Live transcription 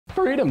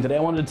Freedom. Today I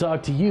wanted to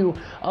talk to you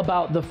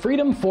about the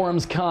Freedom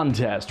Forums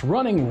contest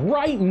running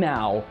right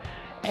now,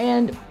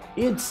 and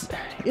it's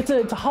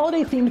a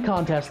holiday themed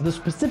contest. The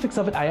specifics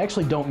of it I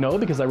actually don't know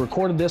because I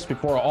recorded this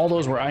before all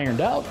those were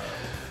ironed out.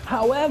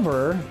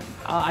 However,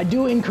 I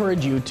do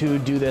encourage you to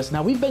do this.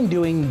 Now, we've been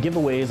doing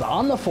giveaways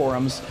on the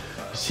forums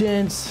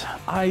since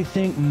I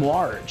think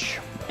March,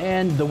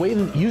 and the way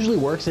that it usually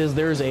works is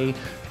there's a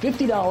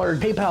 $50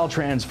 PayPal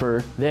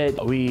transfer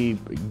that we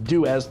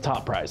do as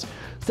top prize.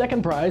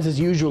 Second prize is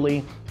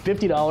usually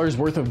 $50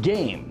 worth of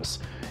games.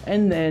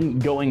 And then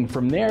going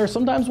from there,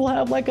 sometimes we'll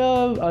have like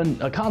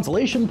a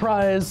consolation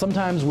prize.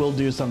 Sometimes we'll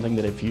do something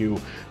that if you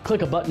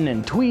click a button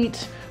and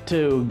tweet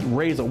to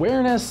raise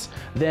awareness,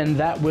 then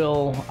that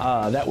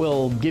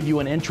will give you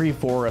an entry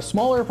for a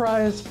smaller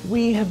prize.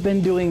 We have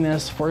been doing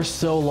this for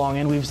so long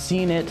and we've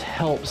seen it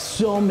help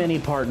so many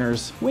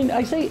partners. When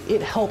I say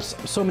it helps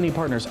so many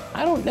partners,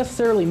 I don't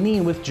necessarily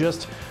mean with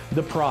just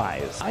the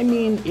prize. I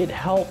mean it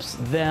helps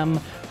them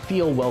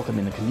feel welcome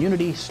in the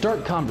community,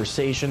 start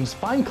conversations,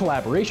 find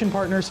collaboration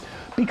partners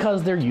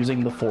because they're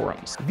using the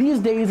forums. These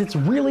days, it's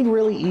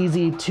really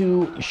easy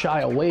to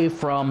shy away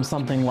from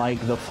something like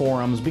the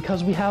forums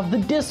because we have the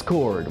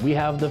Discord, we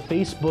have the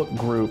Facebook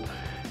group,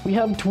 we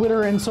have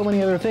Twitter and so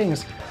many other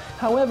things.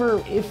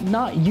 However, if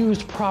not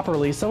used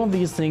properly, some of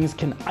these things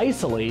can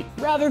isolate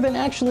rather than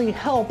actually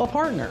help a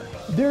partner.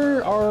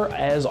 There are,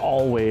 as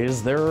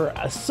always, there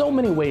are so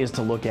many ways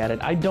to look at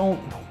it. I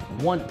don't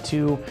want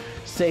to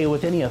say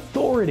with any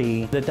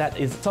authority that that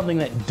is something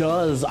that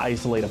does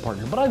isolate a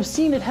partner, but I've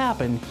seen it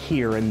happen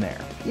here and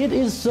there. It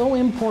is so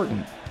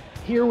important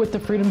here with the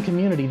Freedom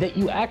community that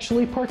you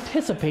actually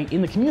participate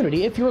in the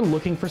community if you're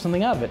looking for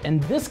something out of it,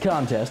 and this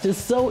contest is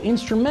so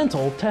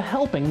instrumental to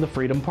helping the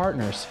Freedom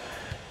partners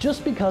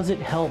just because it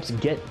helps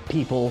get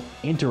people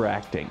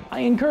interacting. I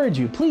encourage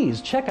you, please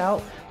check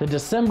out the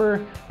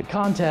December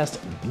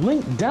contest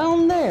link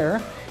down there,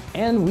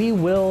 and we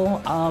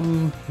will,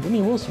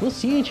 we'll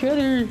see each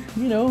other,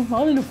 you know,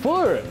 on the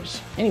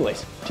forums.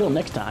 Anyways, till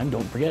next time,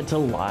 don't forget to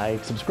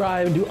like,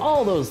 subscribe, and do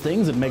all those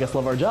things that make us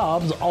love our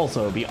jobs.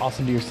 Also, be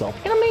awesome to yourself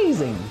and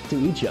amazing to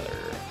each other.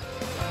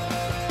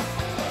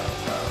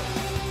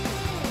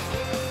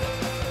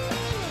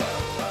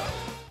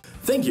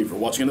 Thank you for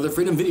watching another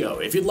Freedom video.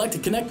 If you'd like to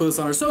connect with us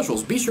on our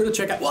socials, be sure to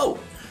check out,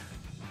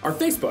 our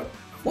Facebook,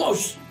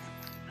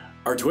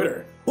 our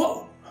Twitter,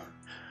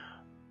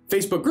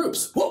 Facebook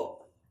groups,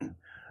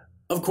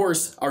 of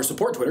course, our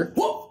support Twitter,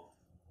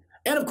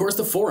 and of course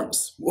the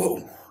forums.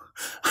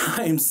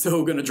 I am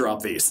so gonna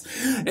drop these.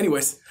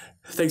 Anyways,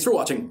 thanks for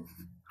watching.